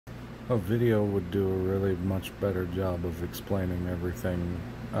A video would do a really much better job of explaining everything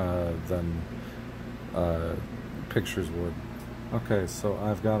than pictures would. Okay, so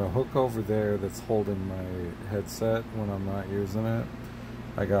I've got a hook over there that's holding my headset when I'm not using it.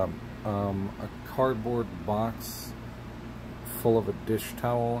 I got a cardboard box full of a dish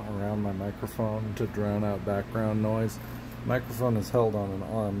towel around my microphone to drown out background noise. Microphone is held on an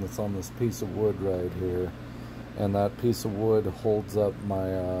arm that's on this piece of wood right here, and that piece of wood holds up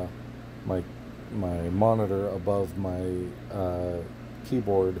my my monitor above my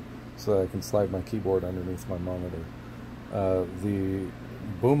keyboard so that I can slide my keyboard underneath my monitor. The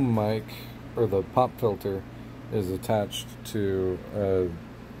boom mic, or the pop filter, is attached to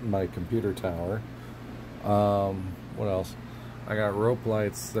my computer tower. What else? I got rope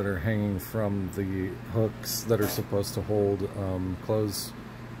lights that are hanging from the hooks that are supposed to hold clothes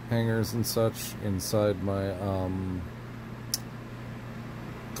hangers and such inside my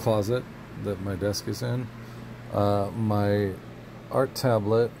closet that my desk is in. My art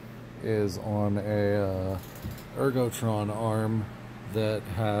tablet is on a Ergotron arm that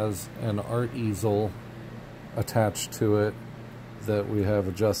has an art easel attached to it that we have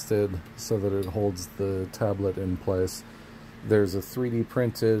adjusted so that it holds the tablet in place. There's a 3D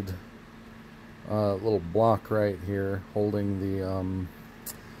printed little block right here holding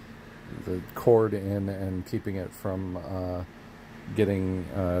the cord in and keeping it from getting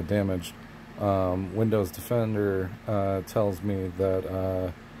damaged. Windows Defender tells me that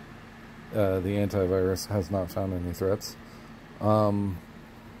the antivirus has not found any threats.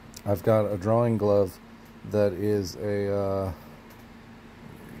 I've got a drawing glove that is a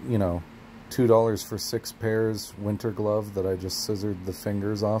you know, $2 for 6 pairs winter glove that I just scissored the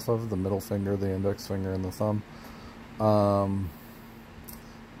fingers off of, the middle finger, the index finger, and the thumb.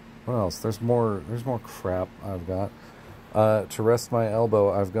 What else? There's more crap I've got. To rest my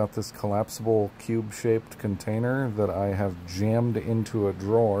elbow, I've got this collapsible cube-shaped container that I have jammed into a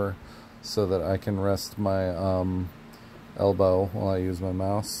drawer so that I can rest my elbow while I use my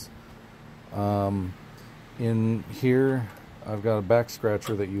mouse. In here, I've got a back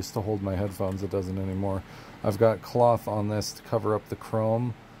scratcher that used to hold my headphones. It doesn't anymore. I've got cloth on this to cover up the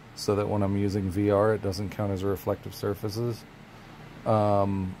chrome so that when I'm using VR, it doesn't count as reflective surfaces.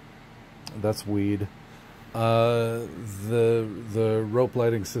 That's weed. The rope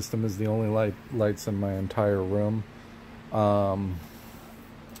lighting system is the only lights in my entire room.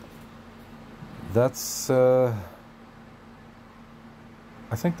 That's I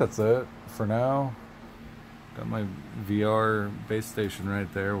think that's it for now. Got my VR base station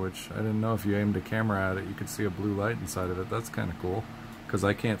right there, which I didn't know if you aimed a camera at it, you could see a blue light inside of it. That's kind of cool, because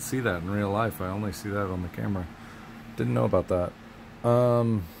I can't see that in real life. I only see that on the camera. Didn't know about that.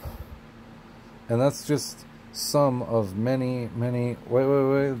 And that's just some of many,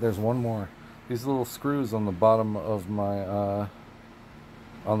 wait, there's one more. These little screws on the bottom of my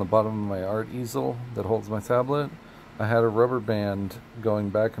art easel that holds my tablet. I had a rubber band going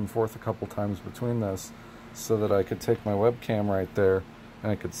back and forth a couple times between this so that I could take my webcam right there and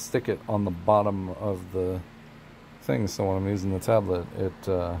I could stick it on the bottom of the thing, so when I'm using the tablet, it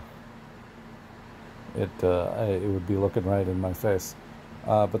would be looking right in my face.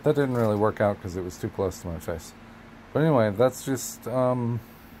 But that didn't really work out because it was too close to my face. But anyway, that's just some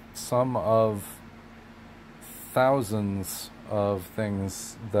of thousands of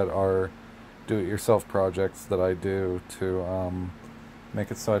things that are do-it-yourself projects that I do to make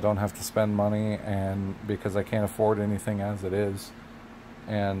it so I don't have to spend money, and because I can't afford anything as it is.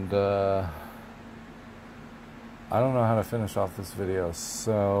 And I don't know how to finish off this video,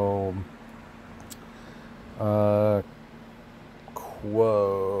 so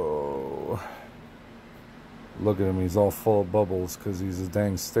whoa, look at him, he's all full of bubbles because he's a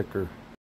dang sticker.